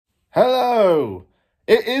Hello!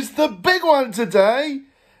 It is the big one today!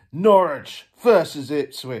 Norwich versus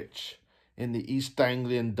Ipswich in the East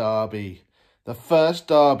Anglian Derby. The first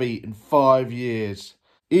derby in 5 years.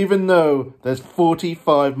 Even though there's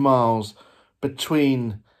 45 miles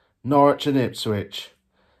between Norwich and Ipswich,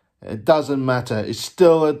 it doesn't matter. It's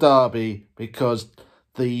still a derby because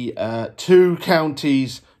the two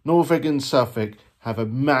counties, Norfolk and Suffolk, have a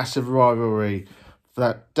massive rivalry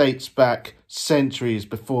that dates back centuries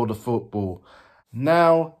before the football.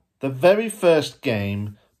 Now, the very first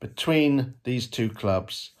game between these two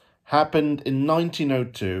clubs happened in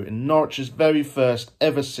 1902 in Norwich's very first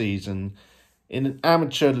ever season in an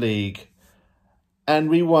amateur league, and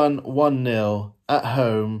we won 1-0 at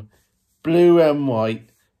home, blue and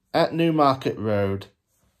white, at Newmarket Road.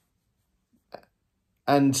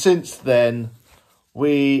 And since then,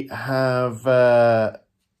 we have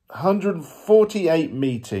 148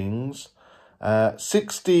 meetings,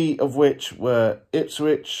 60 of which were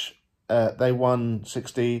Ipswich. They won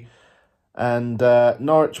 60, and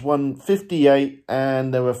Norwich won 58,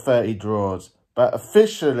 and there were 30 draws. But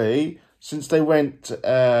officially, since they went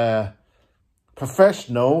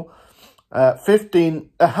professional,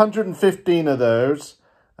 115 of those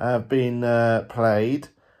have been played,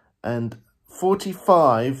 and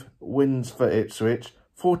 45 wins for Ipswich,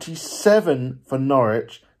 47 for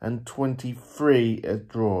Norwich, and 23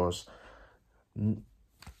 draws.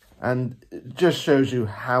 And it just shows you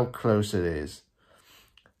how close it is.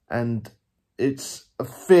 And it's a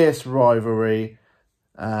fierce rivalry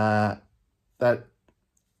that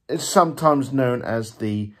is sometimes known as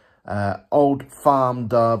the Old Farm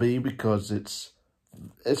Derby, because it's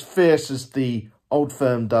as fierce as the Old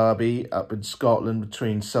Firm Derby up in Scotland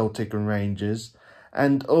between Celtic and Rangers.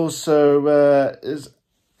 And also is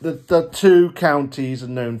the two counties are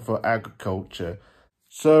known for agriculture.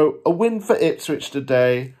 So a win for Ipswich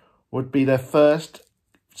today would be their first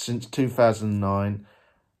since 2009.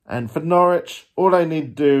 And for Norwich, all they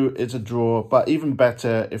need to do is a draw, but even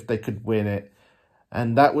better if they could win it.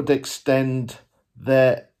 And that would extend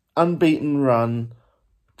their unbeaten run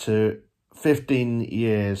to 15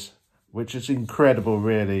 years, which is incredible,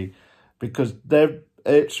 really, because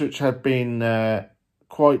Ipswich have been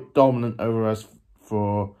quite dominant over us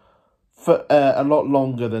for a lot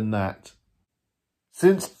longer than that.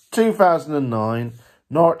 Since 2009,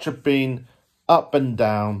 Norwich have been up and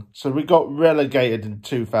down. So we got relegated in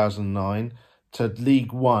 2009 to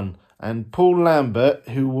League One. And Paul Lambert,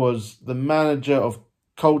 who was the manager of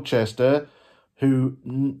Colchester, who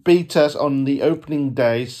beat us on the opening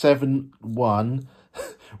day 7-1,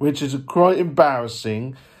 which is quite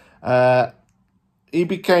embarrassing. He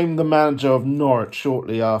became the manager of Norwich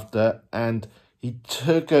shortly after, and he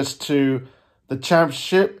took us to the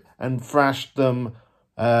Championship and thrashed them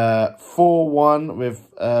 4-1 with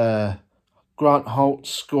Grant Holt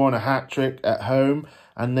scoring a hat-trick at home,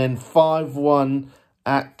 and then 5-1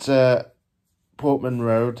 at Portman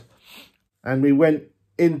Road. And we went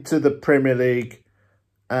into the Premier League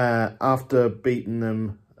after beating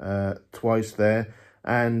them twice there,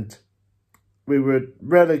 and we were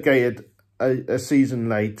relegated a season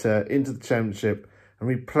later into the Championship, and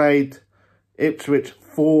we played Ipswich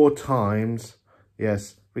 4 times,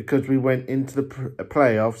 yes, because we went into the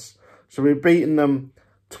playoffs. So we've beaten them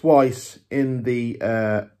twice in the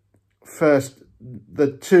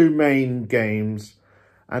the 2 main games,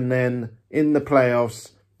 and then in the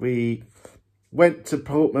playoffs we went to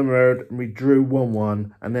Portman Road and we drew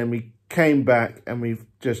 1-1, and then we came back and we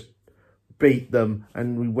just beat them,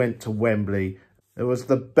 and we went to Wembley. It was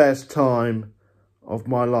the best time of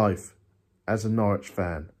my life as a Norwich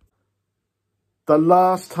fan. The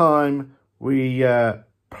last time we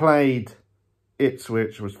played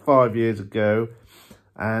Ipswich was 5 years ago,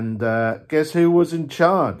 and guess who was in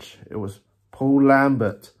charge? It was Paul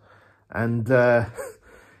Lambert, and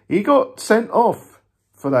he got sent off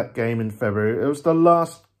for that game in February. It was the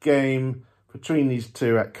last game between these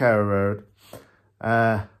two at Carrow Road,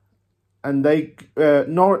 and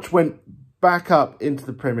Norwich went back up into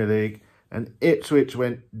the Premier League, and Ipswich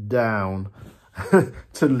went down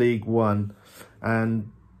to League One.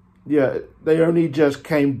 And yeah, they only just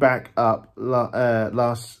came back up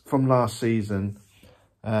from last season.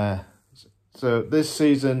 So this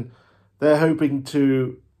season, they're hoping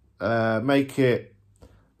to make it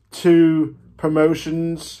 2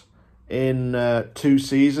 promotions in 2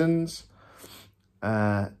 seasons.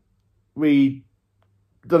 The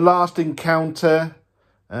last encounter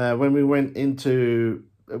when we went to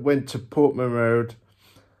Portman Road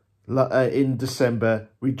in December,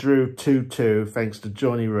 we drew 2-2 thanks to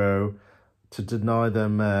Johnny Rowe to deny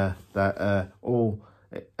them that all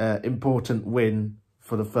important win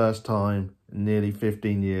for the first time in nearly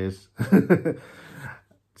 15 years.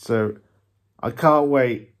 So I can't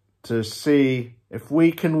wait to see if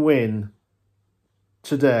we can win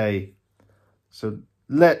today. So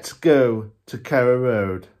let's go to Carrow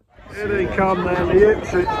Road. Here they come then, the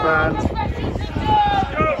Ipswich fans.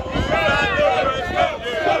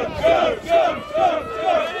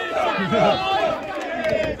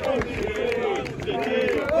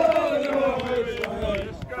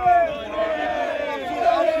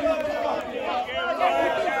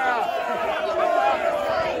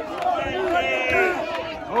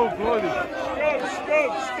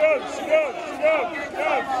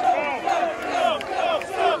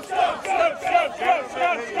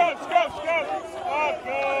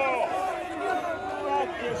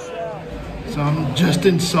 So I'm just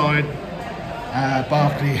inside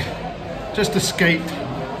Barclay, just escaped.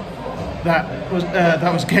 That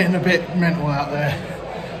was getting a bit mental out there.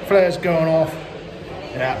 Flares going off.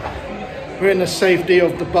 Yeah, we're in the safety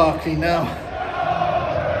of the Barclay now.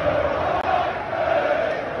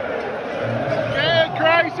 Getting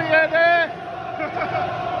crazy in there.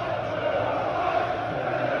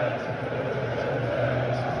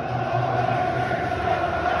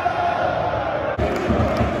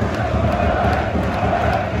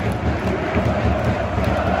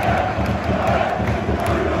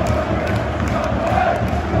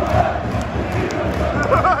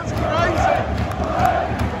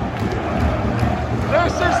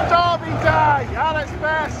 This is Derby Day!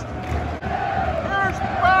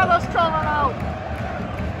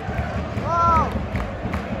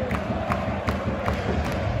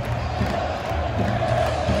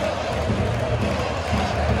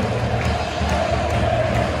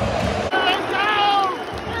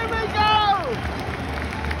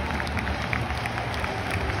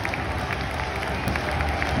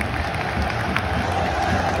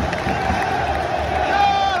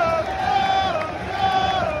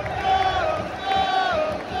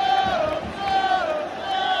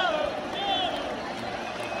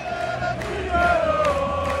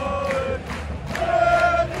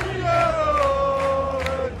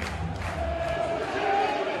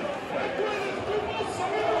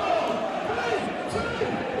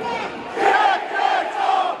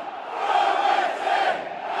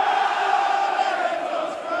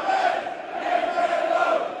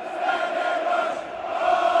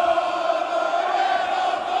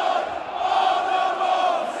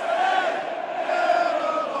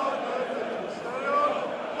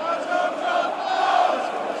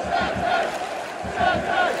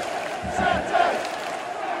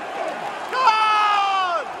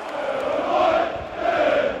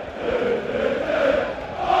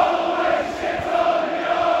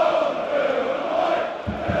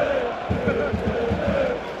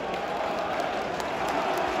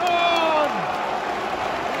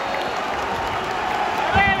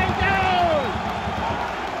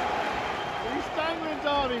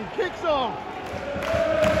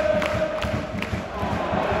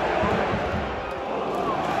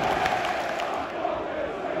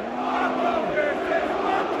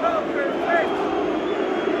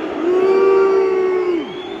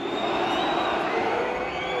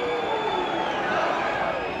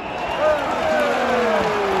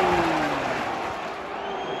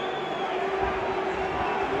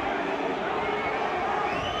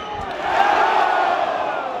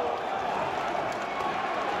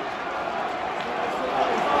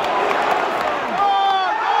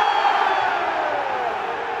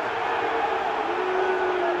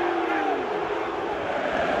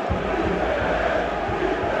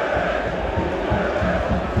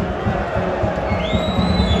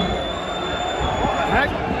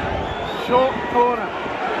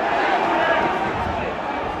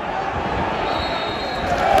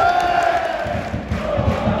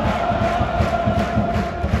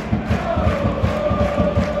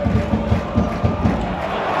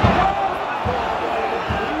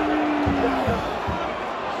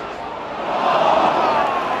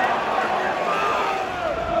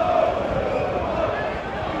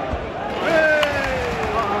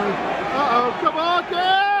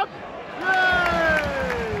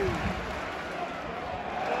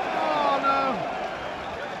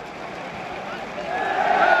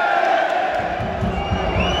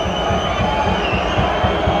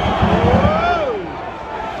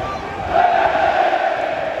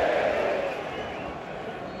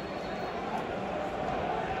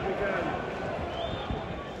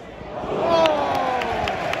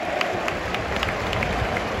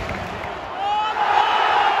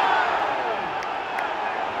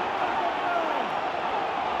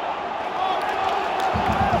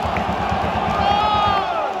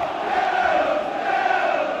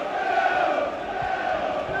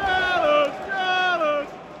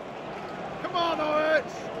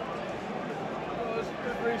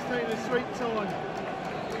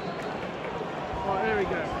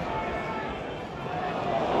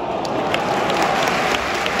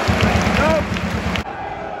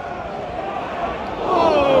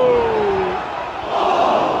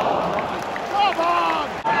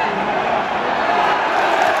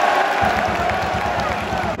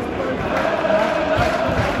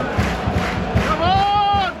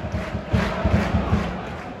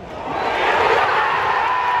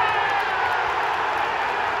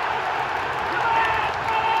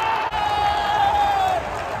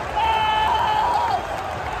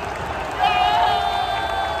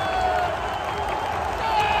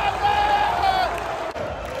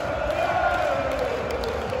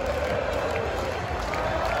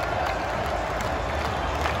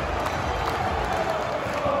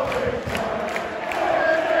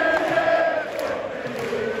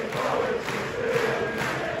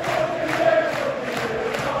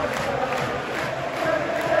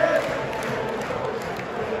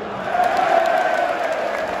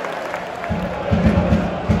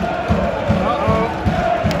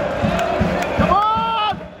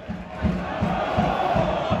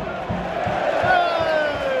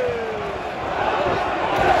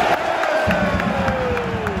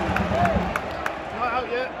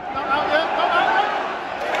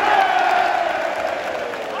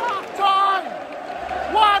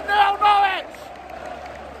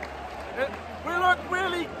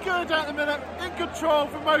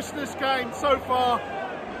 most of this game so far.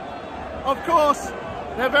 Of course,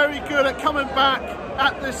 they're very good at coming back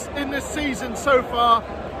in this season so far.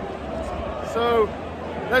 So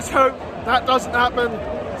let's hope that doesn't happen.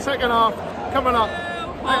 Second half coming up.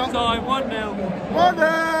 Half time, 1-0.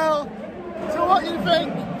 1-0. So what do you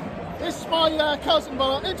think? This is my cousin,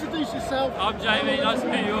 but introduce yourself. I'm Jamie, nice to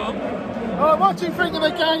meet you all. What do you think of the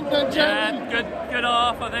game then, Jamie? Yeah, good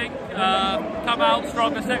half, I think. Come out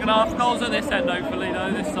stronger second half. Goals at this end, hopefully,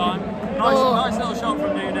 though, this time. Nice little shot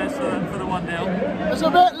from Nunes for the 1-0. It's a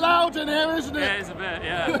bit loud in here, isn't it? Yeah, it's a bit,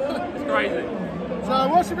 yeah. It's crazy. So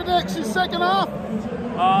what's your prediction, second half?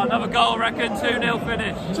 Another goal, reckon. 2-0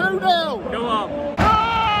 finish. 2-0. Go on.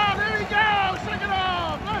 Oh, there we go, second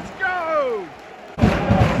half. Let's go.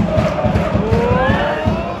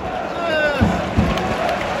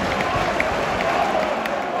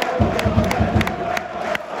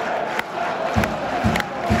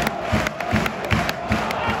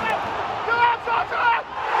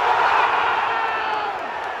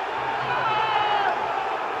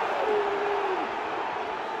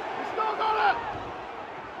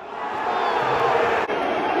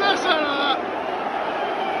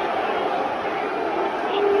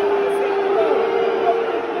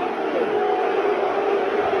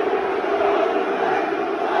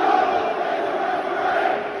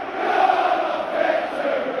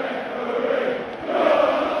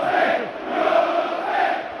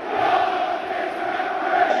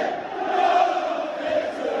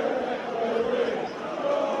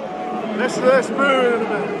 Let's move in a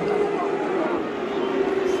bit.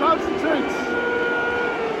 Substitutes.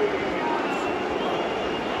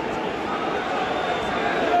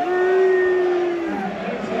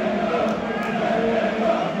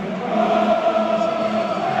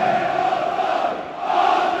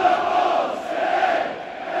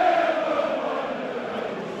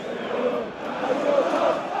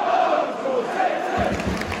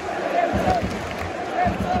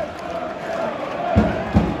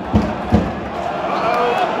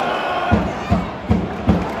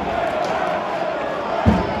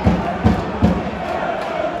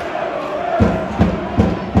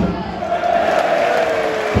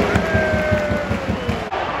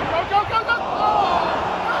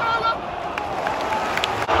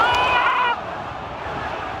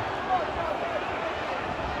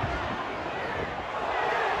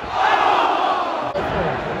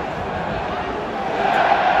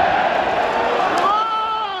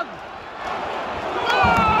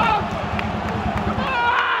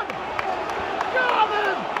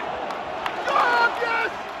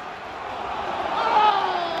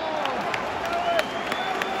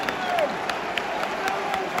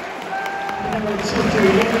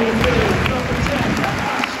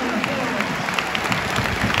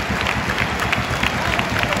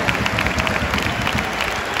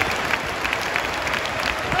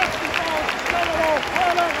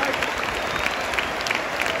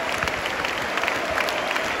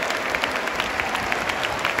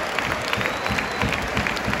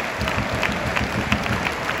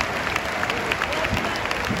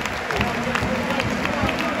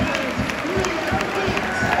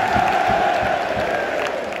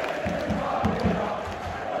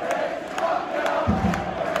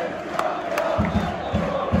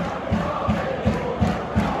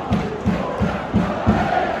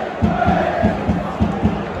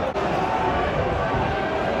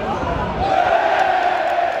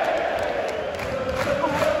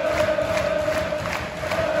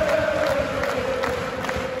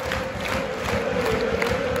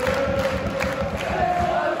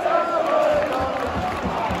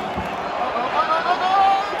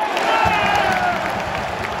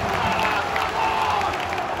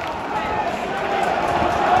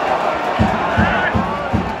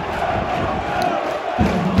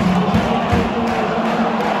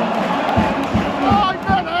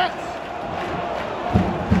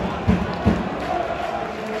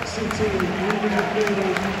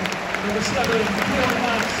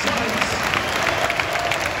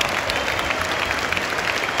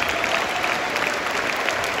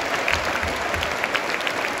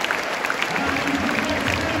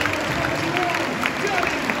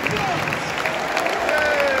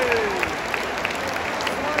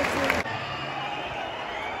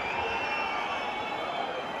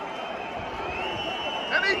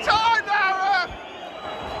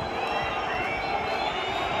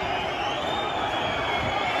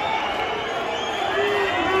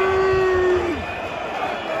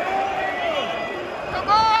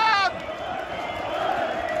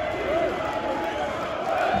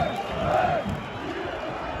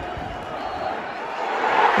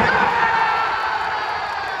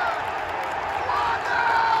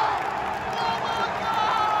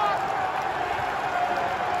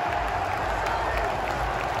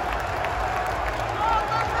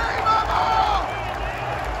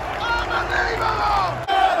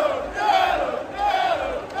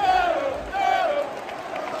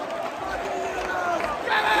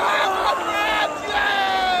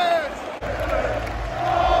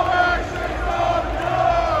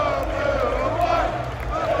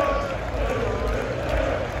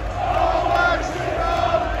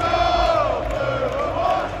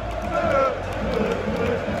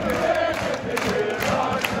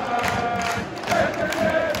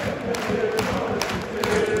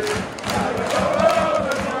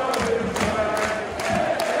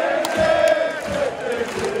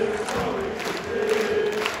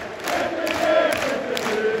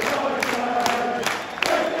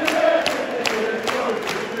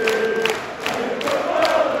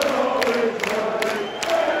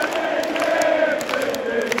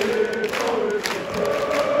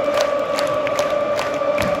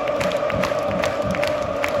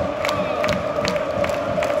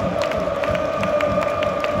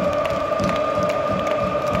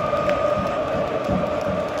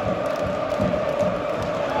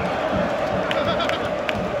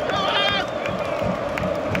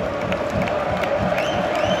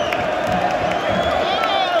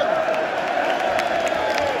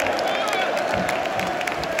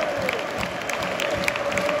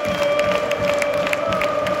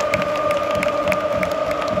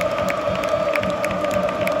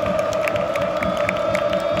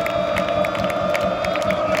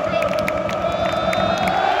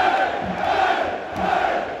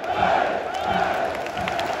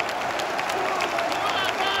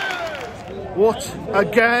 What a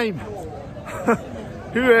game.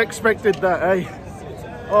 Who expected that, eh?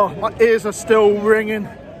 Oh, my ears are still ringing.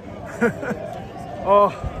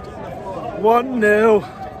 Oh, 1-0.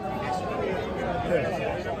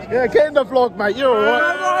 Yeah, get in the vlog, mate. You're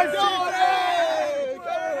alright.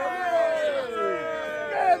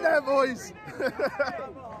 Get in there, boys.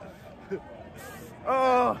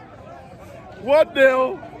 Oh,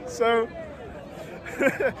 1-0. So,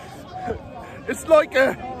 it's like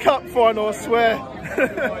a cup final, I swear.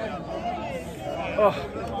 Oh,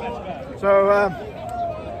 so,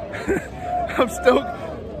 I'm still,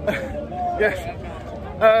 yes.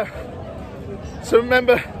 So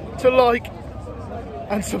remember to like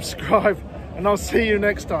and subscribe, and I'll see you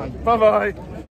next time. Bye bye.